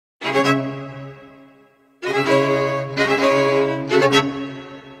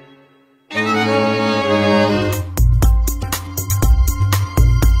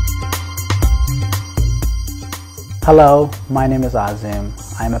Hello, my name is Azim.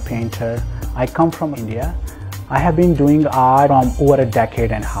 I'm a painter. I come from India. I have been doing art from over a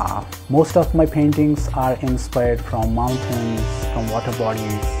decade and a half. Most of my paintings are inspired from mountains, from water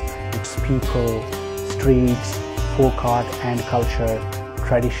bodies, its people, streets, folk art and culture,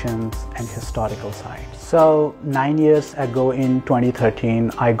 traditions and historical sites. So 9 years ago in 2013,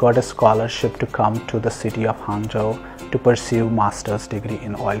 I got a scholarship to come to the city of Hangzhou to pursue master's degree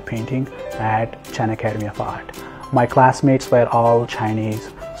in oil painting at China Academy of Art. My classmates were all Chinese,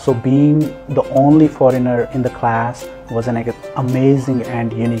 so being the only foreigner in the class was an amazing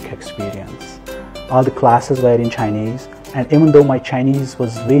and unique experience. All the classes were in Chinese, and even though my Chinese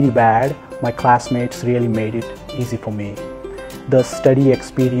was very bad, my classmates really made it easy for me. The study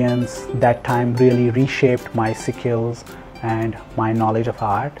experience that time really reshaped my skills and my knowledge of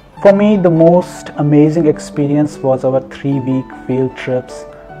art. For me, the most amazing experience was our 3-week field trips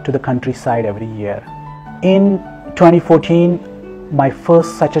to the countryside every year. In 2014, my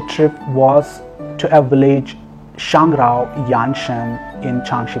first such a trip was to a village Shangrao Yanshan in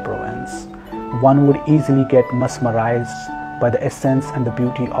Changsha province. One would easily get mesmerized by the essence and the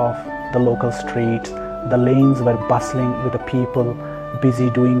beauty of the local streets. The lanes were bustling with the people busy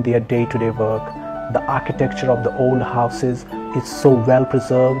doing their day-to-day work. The architecture of the old houses is so well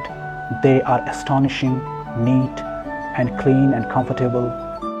preserved. They are astonishing, neat and clean and comfortable.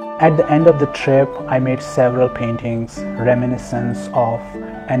 At the end of the trip, I made several paintings, reminiscence of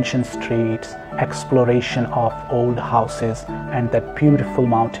ancient streets, exploration of old houses, and that beautiful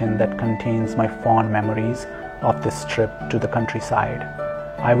mountain that contains my fond memories of this trip to the countryside.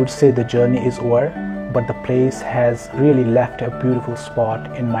 I would say the journey is over, but the place has really left a beautiful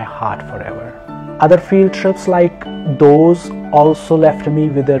spot in my heart forever. Other field trips like those also left me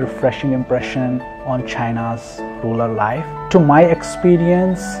with a refreshing impression on China's rural life. To my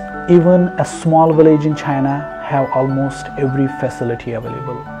experience, even a small village in China have almost every facility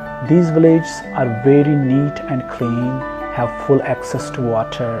available. These villages are very neat and clean, have full access to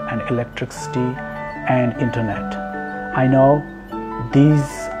water and electricity and internet. I know these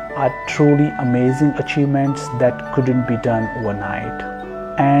are truly amazing achievements that couldn't be done overnight.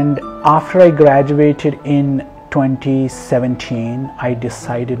 And after I graduated in 2017, I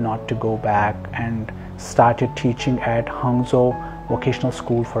decided not to go back and started teaching at Hangzhou Vocational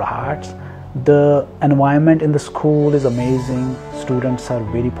School for Arts. The environment in the school is amazing. Students are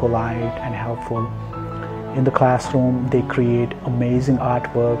very polite and helpful. In the classroom, they create amazing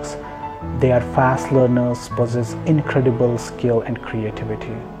artworks. They are fast learners, possess incredible skill and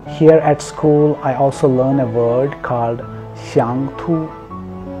creativity. Here at school, I also learn a word called乡村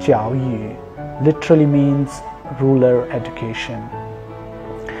小巷, literally means rural education.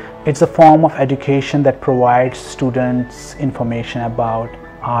 It's a form of education that provides students information about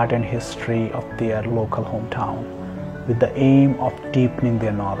art and history of their local hometown, with the aim of deepening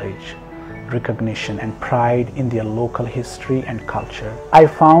their knowledge, recognition and pride in their local history and culture. I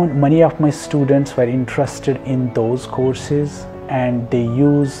found many of my students were interested in those courses and they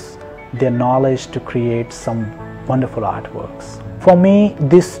use their knowledge to create some wonderful artworks. For me,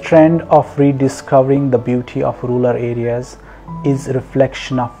 this trend of rediscovering the beauty of rural areas is a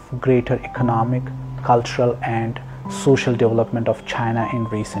reflection of greater economic, cultural and social development of China in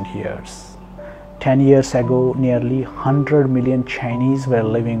recent years. 10 years ago, nearly 100 million Chinese were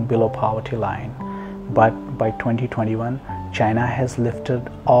living below poverty line. But by 2021, China has lifted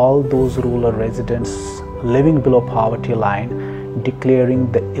all those rural residents living below poverty line,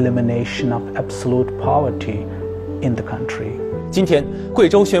 declaring the elimination of absolute poverty in the country. 今天，贵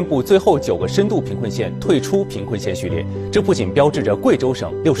州宣布最后9个深度贫困县退出贫困县序列，这不仅标志着贵州省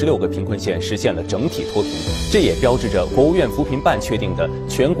66个贫困县实现了整体脱贫，这也标志着国务院扶贫办确定的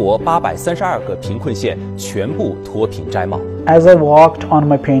全国832个贫困县全部脱贫摘帽。As I walked on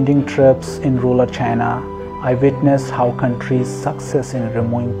my painting trips in rural China, I witnessed how country's success in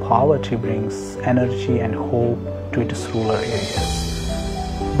removing poverty brings energy and hope to its rural areas.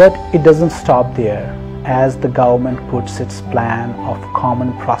 But it doesn't stop there. As the government puts its plan of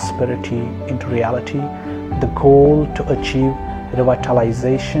common prosperity into reality, the goal to achieve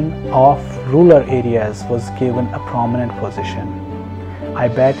revitalization of rural areas was given a prominent position. I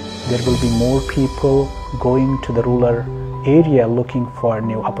bet there will be more people going to the rural area looking for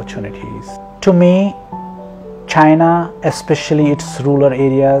new opportunities. To me, China, especially its rural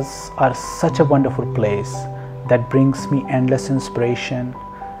areas, are such a wonderful place that brings me endless inspiration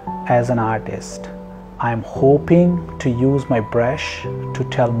as an artist. I am hoping to use my brush to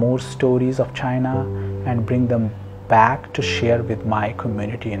tell more stories of China and bring them back to share with my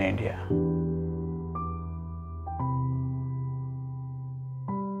community in India.